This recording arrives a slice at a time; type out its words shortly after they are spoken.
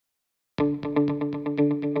Hi,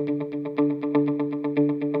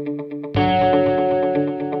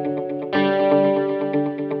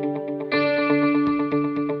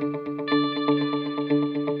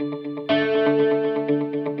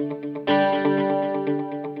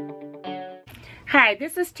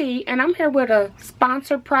 this is T, and I'm here with a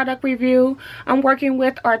sponsored product review. I'm working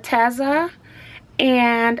with Arteza,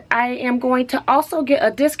 and I am going to also get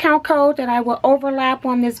a discount code that I will overlap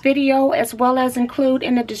on this video as well as include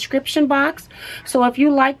in the description box. So if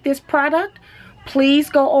you like this product,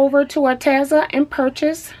 please go over to Arteza and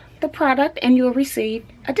purchase the product and you'll receive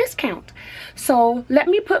a discount. So let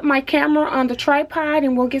me put my camera on the tripod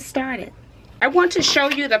and we'll get started. I want to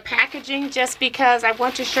show you the packaging just because I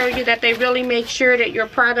want to show you that they really make sure that your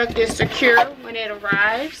product is secure when it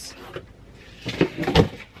arrives.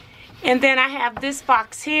 And then I have this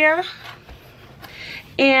box here.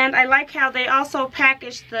 And I like how they also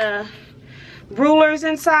package the rulers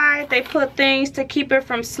inside. They put things to keep it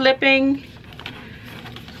from slipping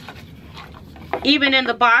even in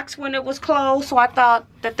the box when it was closed. So I thought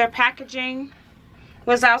that their packaging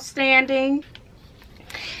was outstanding.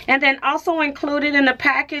 And then also included in the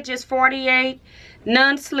package is 48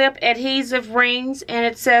 non-slip adhesive rings, and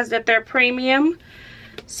it says that they're premium.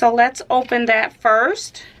 So let's open that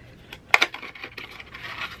first.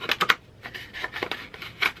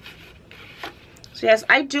 So yes,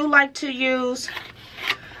 I do like to use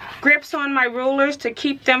grips on my rulers to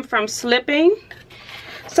keep them from slipping.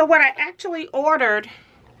 So what I actually ordered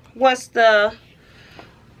was the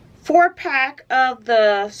 4-pack of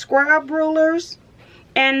the square up rulers.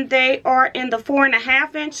 And they are in the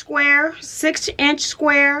 4.5-inch square, 6-inch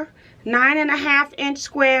square, 9.5-inch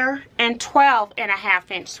square, and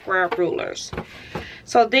 12.5-inch square rulers.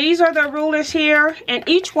 So these are the rulers here, and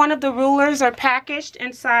each one of the rulers are packaged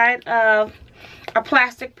inside of a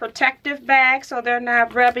plastic protective bag so they're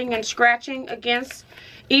not rubbing and scratching against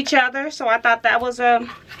each other. So I thought that was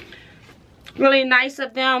really nice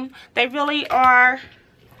of them. They really are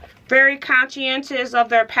very conscientious of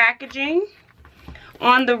their packaging.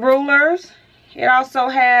 On the rulers, it also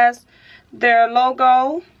has their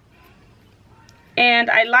logo, and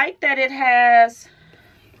I like that it has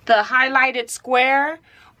the highlighted square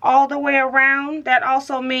all the way around. That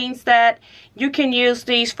also means that you can use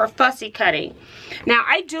these for fussy cutting. Now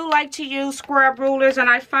I do like to use square rulers, and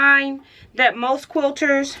I find that most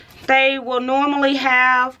quilters, they will normally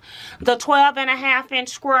have the 12.5-inch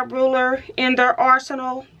square ruler in their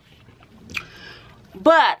arsenal,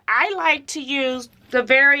 but I like to use the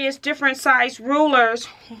various different size rulers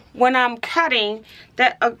when I'm cutting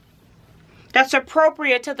that's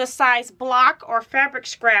appropriate to the size block or fabric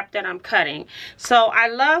scrap that I'm cutting. So I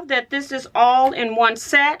love that this is all in one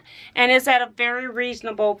set and is at a very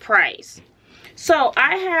reasonable price. So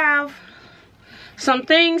I have some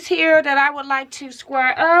things here that I would like to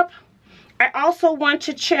square up. I also want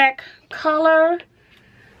to check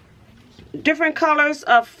different colors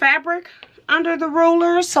of fabric under the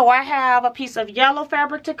rulers. So I have a piece of yellow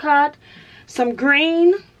fabric to cut, some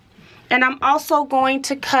green, and I'm also going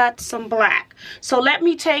to cut some black. So let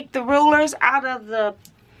me take the rulers out of the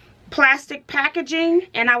plastic packaging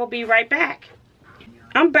and I will be right back.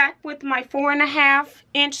 I'm back with my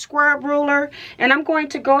 4.5-inch square ruler, and I'm going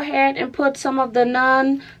to go ahead and put some of the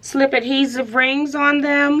non-slip adhesive rings on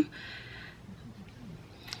them.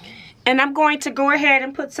 And I'm going to go ahead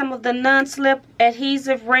and put some of the non-slip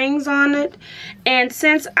adhesive rings on it. And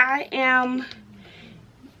since I am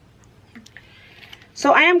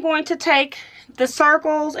going to take the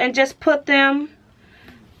circles and just put them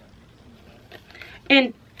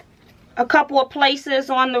in a couple of places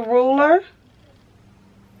on the ruler.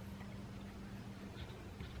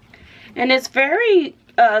 And it's very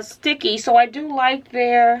sticky, so I do like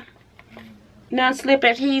their non-slip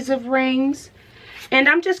adhesive rings. And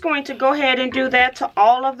I'm just going to go ahead and do that to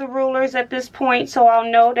all of the rulers at this point so I'll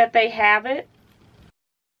know that they have it.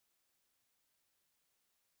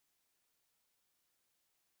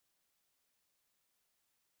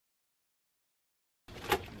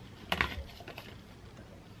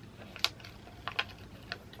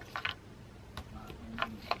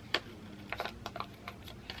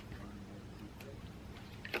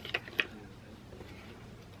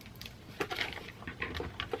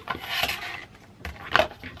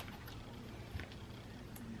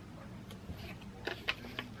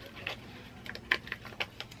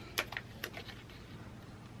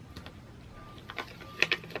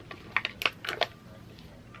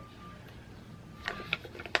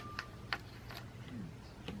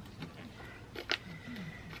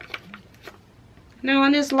 Now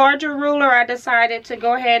on this larger ruler, I decided to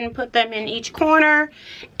go ahead and put them in each corner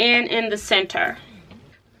and in the center.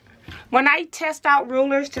 When I test out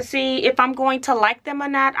rulers to see if I'm going to like them or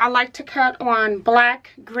not, I like to cut on black,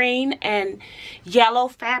 green, and yellow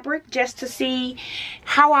fabric just to see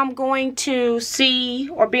how I'm going to see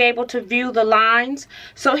or be able to view the lines.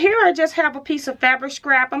 So here I just have a piece of fabric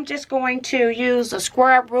scrap. I'm just going to use a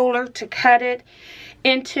square ruler to cut it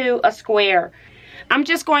into a square. I'm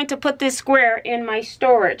just going to put this square in my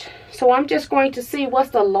storage. So I'm just going to see what's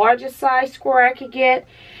the largest size square I could get.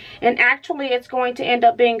 And actually it's going to end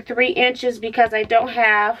up being 3 inches because I don't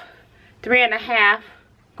have 3.5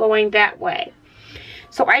 going that way.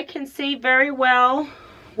 So I can see very well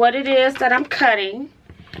what it is that I'm cutting.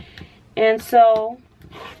 And so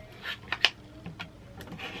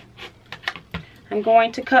I'm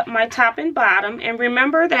going to cut my top and bottom. And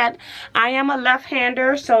remember that I am a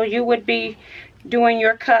left-hander, so you would be doing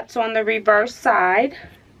your cuts on the reverse side.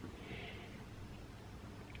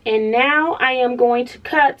 And now I am going to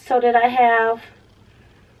cut so that I have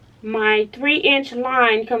my 3-inch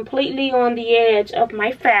line completely on the edge of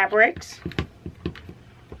my fabrics.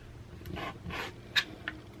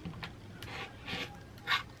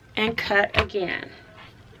 And cut again.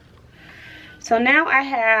 So now I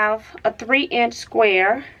have a 3-inch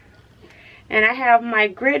square, and I have my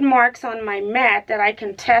grid marks on my mat that I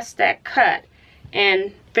can test that cut,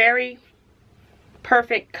 and very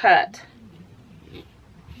perfect cut.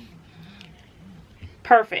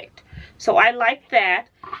 Perfect. So I like that.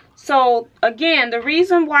 So again, the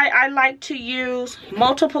reason why I like to use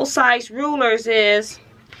multiple size rulers is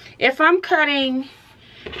if I'm cutting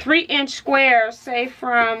 3-inch squares, say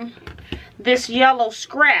from this yellow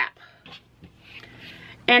scrap,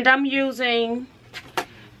 and I'm using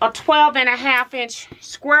a 12.5-inch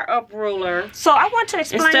square up ruler. So I want to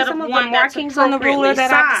explain some of the markings on the ruler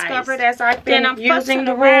that I've discovered as I've been using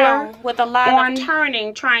the ruler with a lot of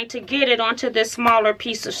turning, trying to get it onto this smaller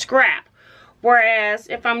piece of scrap. Whereas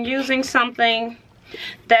if I'm using something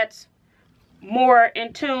that's more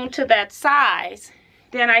in tune to that size,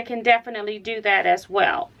 then I can definitely do that as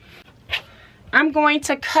well. I'm going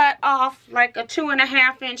to cut off like a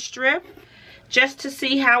 2.5-inch strip just to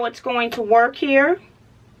see how it's going to work here.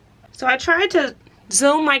 So I tried to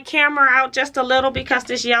zoom my camera out just a little because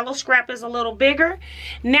this yellow scrap is a little bigger.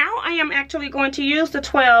 Now I am actually going to use the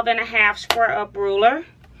 12.5 square up ruler.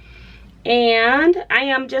 And I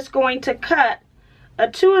am just going to cut a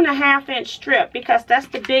 2.5-inch strip because that's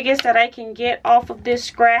the biggest that I can get off of this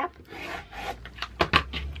scrap.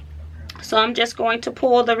 So I'm just going to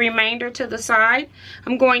pull the remainder to the side.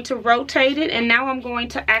 I'm going to rotate it, and now I'm going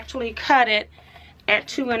to actually cut it at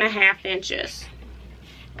 2.5 inches.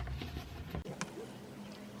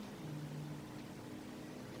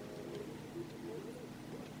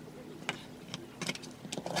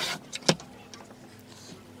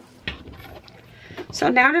 So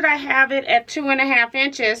now that I have it at 2.5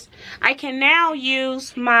 inches, I can now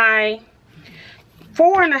use my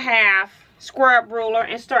 4.5 square up ruler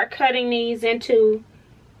and start cutting these into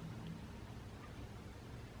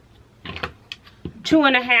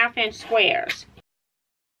 2.5-inch squares.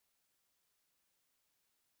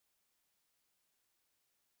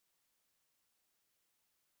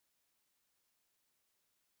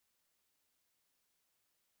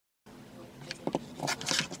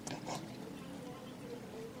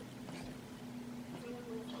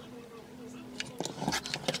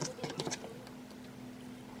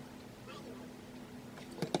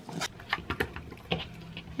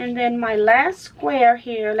 And then my last square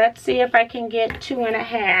here, let's see if I can get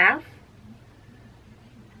 2.5.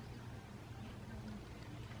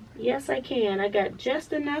 Yes, I can. I got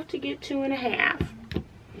just enough to get 2.5.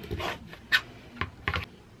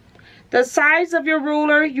 The size of your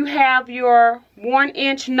ruler, you have your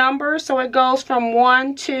 1-inch number, so it goes from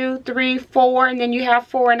 1, 2, 3, 4, and then you have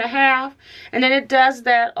 4.5, and then it does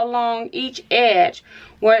that along each edge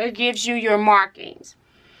where it gives you your markings.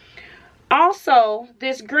 Also,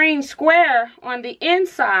 this green square on the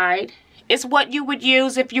inside is what you would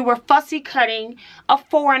use if you were fussy cutting a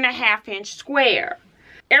 4.5-inch square.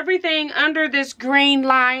 Everything under this green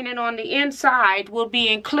line and on the inside will be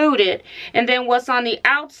included, and then what's on the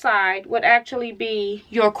outside would actually be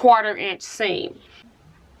your 1/4-inch seam.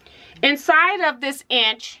 Inside of this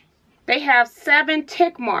inch, they have 7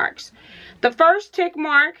 tick marks. The first tick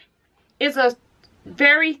mark is a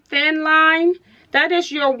very thin line. That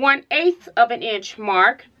is your 1/8 of an inch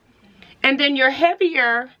mark. And then your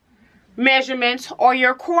heavier measurements are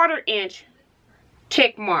your 1/4-inch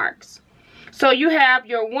tick marks. So you have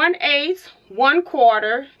your 1/8,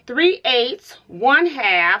 1/4, 3/8,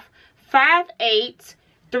 1/2, 5/8,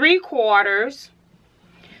 3/4,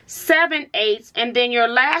 7/8, and then your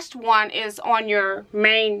last one is on your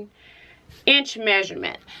main inch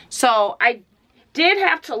measurement. So I did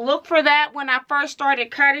have to look for that when I first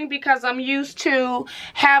started cutting, because I'm used to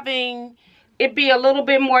having it be a little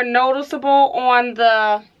bit more noticeable on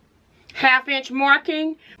the 1/2 inch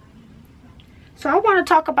marking. So I want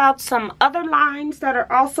to talk about some other lines that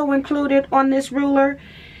are also included on this ruler.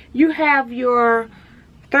 You have your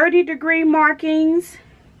 30-degree markings.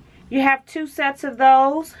 You have 2 sets of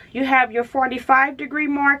those. You have your 45-degree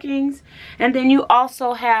markings, and then you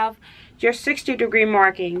also have your 60-degree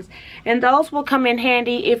markings, and those will come in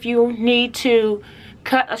handy if you need to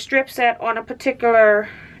cut a strip set on a particular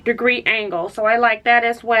degree angle. So I like that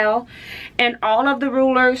as well. And all of the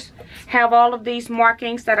rulers have all of these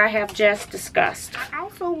markings that I have just discussed. I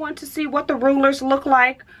also want to see what the rulers look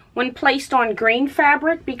like when placed on green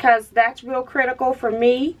fabric, because that's real critical for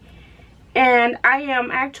me. And I am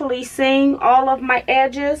actually seeing all of my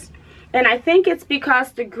edges, and I think it's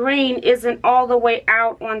because the green isn't all the way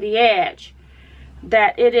out on the edge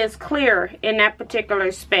that it is clear in that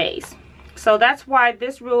particular space. So that's why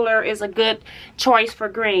this ruler is a good choice for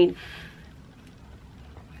green.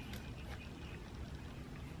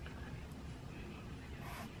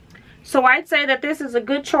 So I'd say that this is a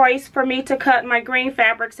good choice for me to cut my green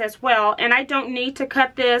fabrics as well, and I don't need to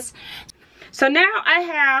cut this. So now I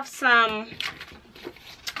have some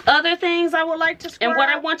other things I would like to square. And what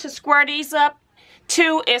I want to square these up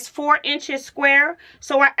to is 4 inches square.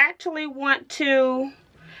 So I actually want to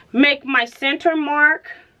make my center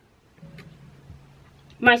mark,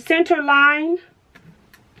 my center line,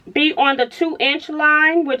 be on the 2-inch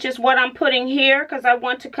line, which is what I'm putting here, because I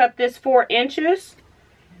want to cut this 4 inches.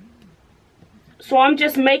 So I'm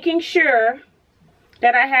just making sure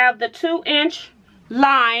that I have the 2-inch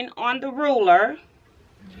line on the ruler,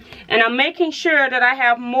 and I'm making sure that I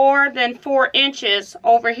have more than 4 inches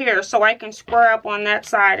over here so I can square up on that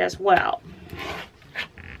side as well.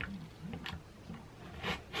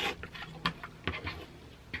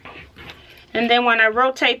 And then when I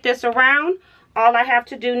rotate this around, all I have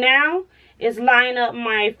to do now is line up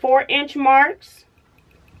my 4-inch marks,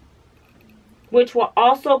 which will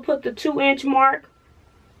also put the 2-inch mark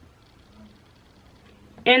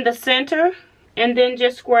in the center, and then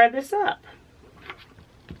just square this up.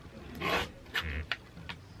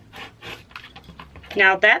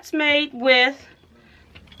 Now that's made with,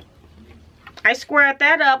 I squared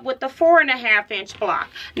that up with the 4.5 inch block.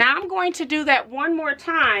 Now I'm going to do that one more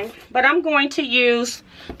time, but I'm going to use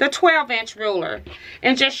the 12-inch ruler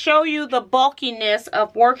and just show you the bulkiness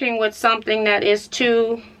of working with something that is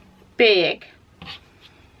too big.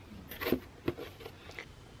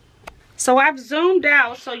 So I've zoomed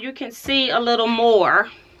out so you can see a little more.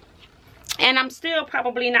 And I'm still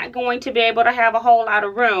probably not going to be able to have a whole lot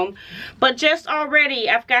of room. But just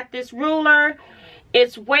already, I've got this ruler.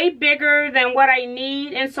 It's way bigger than what I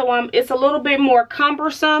need. And so it's a little bit more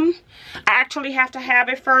cumbersome. I actually have to have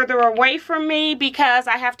it further away from me because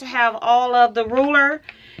I have to have all of the ruler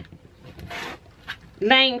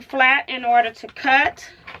laying flat in order to cut.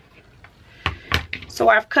 So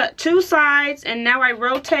I've cut 2 sides, and now I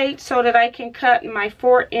rotate so that I can cut my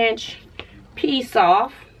 4-inch piece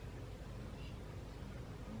off.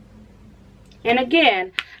 And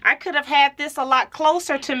again, I could have had this a lot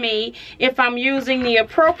closer to me if I'm using the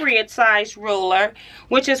appropriate size ruler,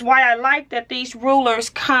 which is why I like that these rulers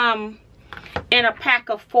come in a pack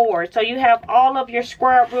of 4. So you have all of your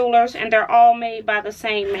square rulers, and they're all made by the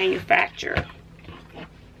same manufacturer.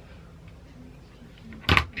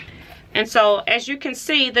 And so as you can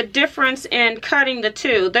see, the difference in cutting the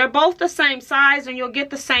two, they're both the same size and you'll get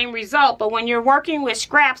the same result. But when you're working with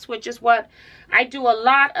scraps, which is what I do a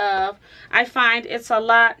lot of, I find it's a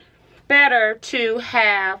lot better to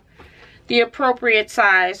have the appropriate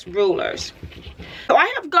size rulers. So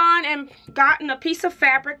I have gone and gotten a piece of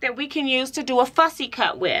fabric that we can use to do a fussy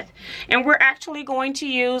cut with. And we're actually going to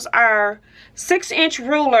use our 6-inch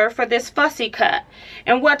ruler for this fussy cut.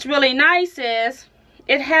 And what's really nice is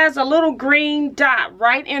it has a little green dot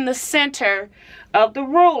right in the center of the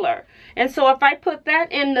ruler. And so if I put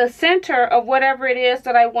that in the center of whatever it is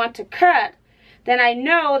that I want to cut, then I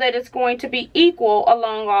know that it's going to be equal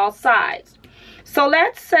along all sides. So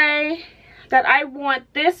let's say that I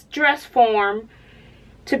want this dress form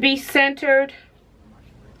to be centered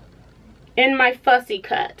in my fussy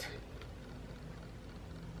cut.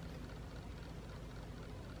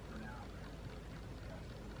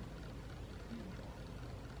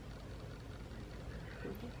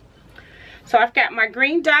 So I've got my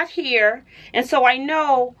green dot here, and so I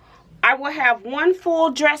know I will have one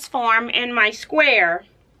full dress form in my square,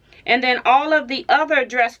 and then all of the other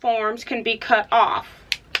dress forms can be cut off.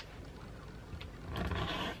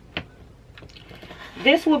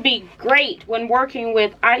 This will be great when working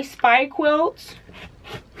with I Spy quilts.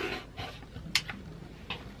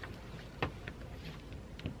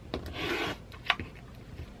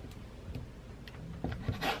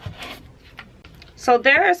 So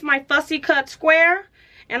there is my fussy cut square.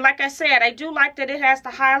 And like I said, I do like that it has the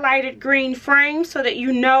highlighted green frame so that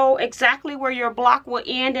you know exactly where your block will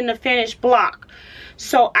end in the finished block.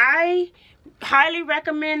 So I highly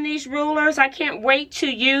recommend these rulers. I can't wait to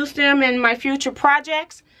use them in my future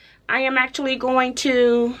projects. I am actually going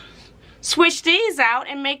to switch these out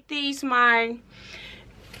and make these my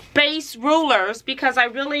base rulers because I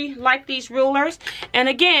really like these rulers. And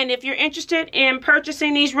again, if you're interested in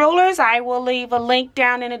purchasing these rulers, I will leave a link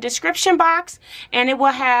down in the description box and it will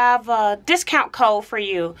have a discount code for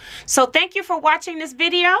you. So thank you for watching this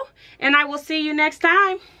video and I will see you next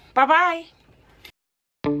time. Bye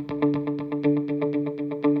bye.